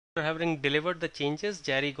After having delivered the changes,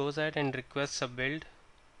 Jerry goes ahead and requests a build.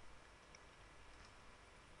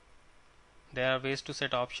 There are ways to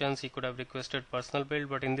set options. He could have requested personal build,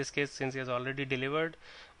 but in this case, since he has already delivered,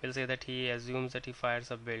 we'll say that he assumes that he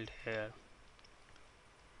fires a build here.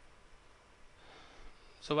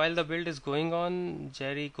 So while the build is going on,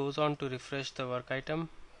 Jerry goes on to refresh the work item.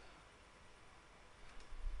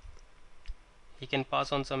 He can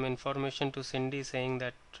pass on some information to Cindy saying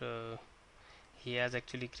that he has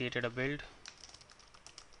actually created a build.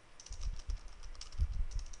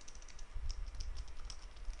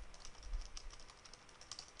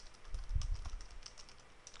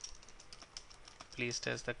 Please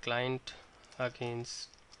test the client against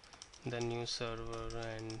the new server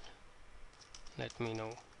and let me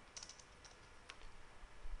know.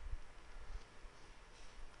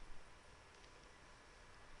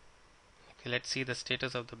 Okay, let's see the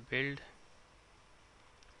status of the build.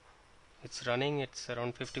 It's running. It's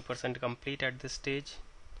around 50% complete at this stage.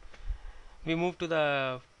 We move to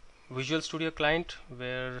the Visual Studio Client,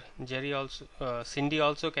 where Cindy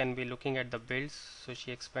also can be looking at the builds. So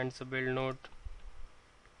she expands the build node.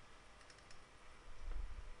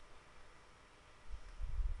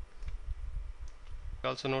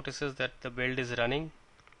 Also notices that the build is running.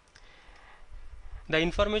 The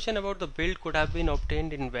information about the build could have been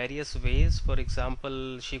obtained in various ways. For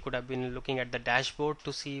example, she could have been looking at the dashboard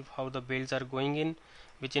to see how the builds are going in,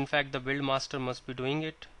 which in fact the build master must be doing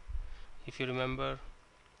it. If you remember,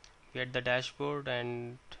 we had the dashboard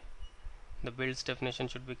and the builds definition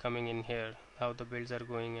should be coming in here, how the builds are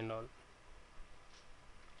going and all.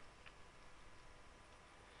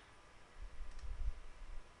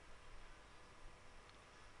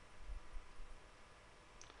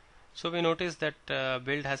 So we notice that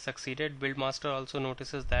build has succeeded. Build master also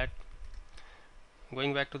notices that.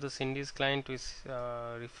 Going back to the Cindy's client, we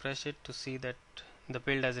refresh it to see that the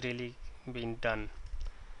build has really been done.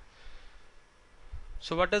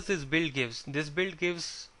 So what does this build gives? This build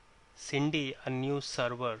gives Cindy a new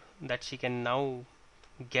server that she can now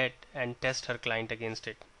get and test her client against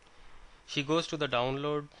it. She goes to the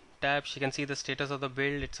download tab. She can see the status of the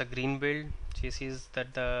build. It's a green build. She sees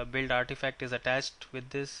that the build artifact is attached with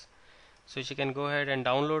this. So she can go ahead and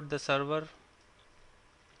download the server.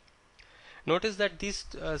 Notice that these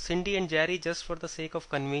Cindy and Jerry, just for the sake of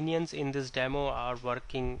convenience in this demo, are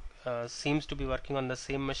working, seems to be working on the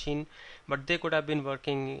same machine, but they could have been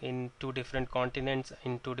working in two different continents,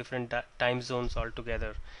 in two different time zones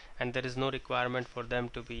altogether, and there is no requirement for them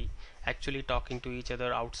to be actually talking to each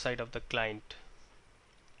other outside of the client.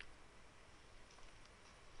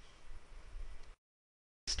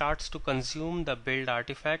 Starts to consume the build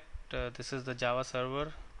artifact. This is the Java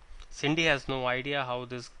server. Cindy has no idea how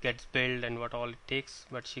this gets built and what all it takes,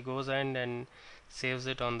 but she goes in and saves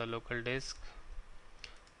it on the local disk.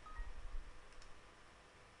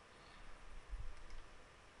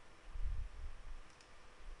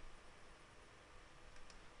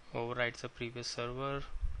 Overwrites the previous server.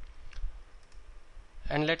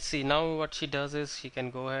 And let's see, now what she does is she can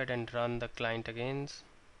go ahead and run the client again.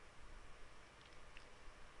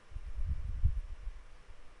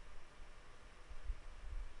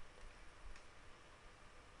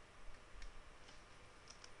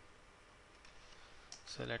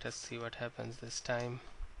 So let us see what happens this time.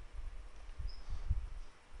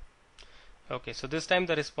 Okay, so this time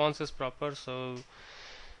the response is proper, so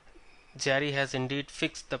Jerry has indeed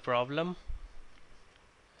fixed the problem.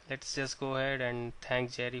 Let's just go ahead and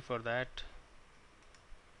thank Jerry for that.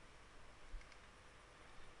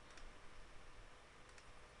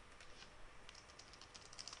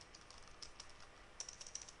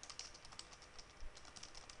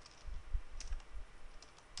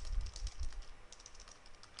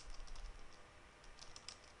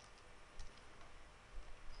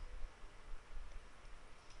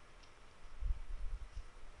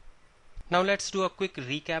 Now let's do a quick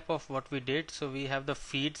recap of what we did. So we have the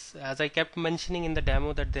feeds. As I kept mentioning in the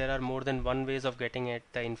demo that there are more than one ways of getting at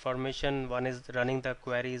the information. One is running the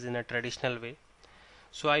queries in a traditional way.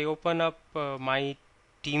 So I open up my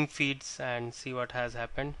team feeds and see what has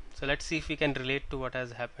happened. So let's see if we can relate to what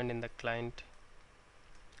has happened in the client.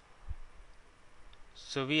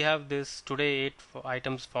 So we have this today 8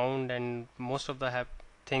 items found, and most of the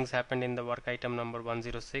things happened in the work item number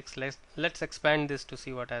 106. Let's expand this to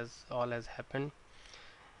see what all has happened.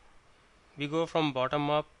 We go from bottom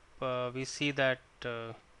up. We see that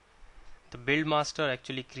the build master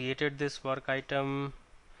actually created this work item.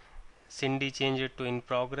 Cindy changed it to in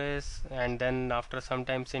progress, and then after some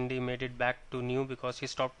time Cindy made it back to new because she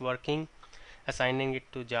stopped working, assigning it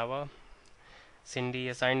to Java. Cindy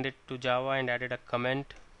assigned it to Java and added a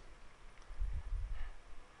comment.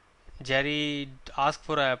 Jerry asked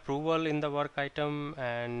for a approval in the work item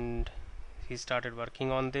and he started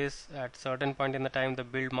working on this. At certain point in the time, the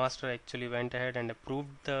build master actually went ahead and approved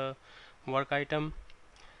the work item.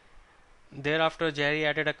 Thereafter, Jerry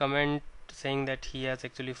added a comment saying that he has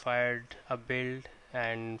actually fired a build,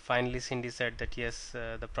 and finally Cindy said that yes,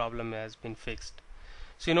 the problem has been fixed.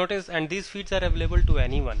 So you notice, and these feeds are available to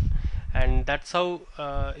anyone, and that's how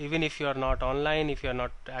even if you are not online, if you are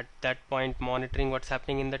not at that point monitoring what's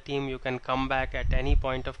happening in the team, you can come back at any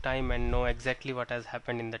point of time and know exactly what has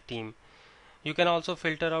happened in the team. You can also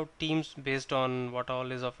filter out teams based on what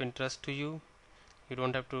all is of interest to you. You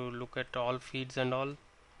don't have to look at all feeds and all.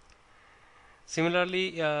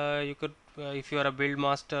 Similarly, you could if you are a build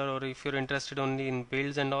master, or if you're interested only in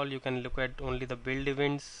builds and all, you can look at only the build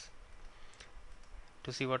events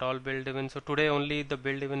to see what all build events. So today only the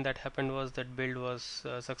build event that happened was that build was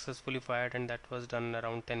successfully fired, and that was done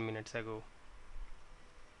around 10 minutes ago.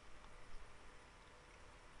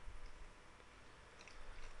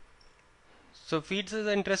 So feeds is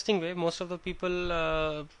an interesting way. Most of the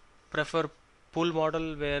people prefer pull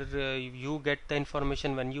model where you get the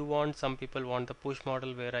information when you want. Some people want the push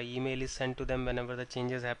model where an email is sent to them whenever the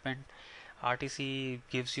changes happen. RTC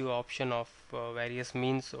gives you option of various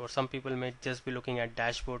means, or some people may just be looking at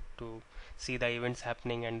dashboard to see the events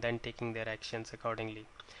happening and then taking their actions accordingly.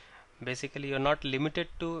 Basically, you're not limited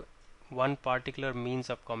to one particular means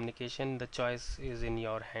of communication. The choice is in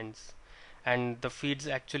your hands, and the feeds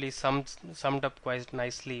actually summed up quite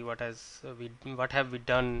nicely what have we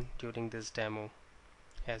done during this demo,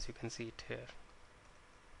 as you can see it here.